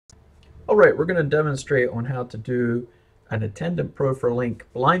All right, we're going to demonstrate on how to do an Attendant Pro for Lync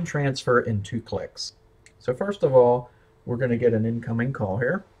blind transfer in 2 clicks. So first of all, we're going to get an incoming call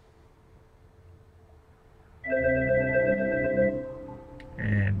here.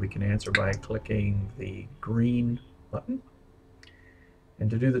 And we can answer by clicking the green button. And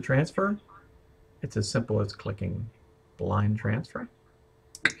to do the transfer, it's as simple as clicking blind transfer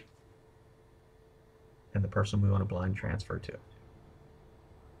and the person we want to blind transfer to.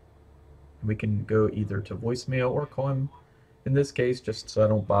 We can go either to voicemail or call him. In this case, just so I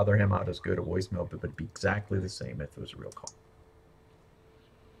don't bother him, I'll just go to voicemail, but it would be exactly the same if it was a real call.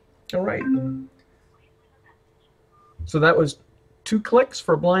 All right. So that was 2 clicks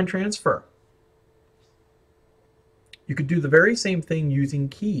for blind transfer. You could do the very same thing using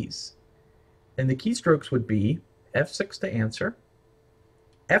keys. And the keystrokes would be F6 to answer,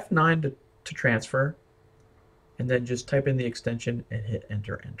 F9 to transfer, and then just type in the extension and hit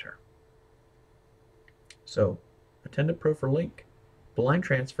enter, enter. So Attendant Pro for Lync, blind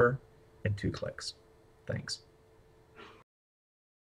transfer in 2 clicks. Thanks.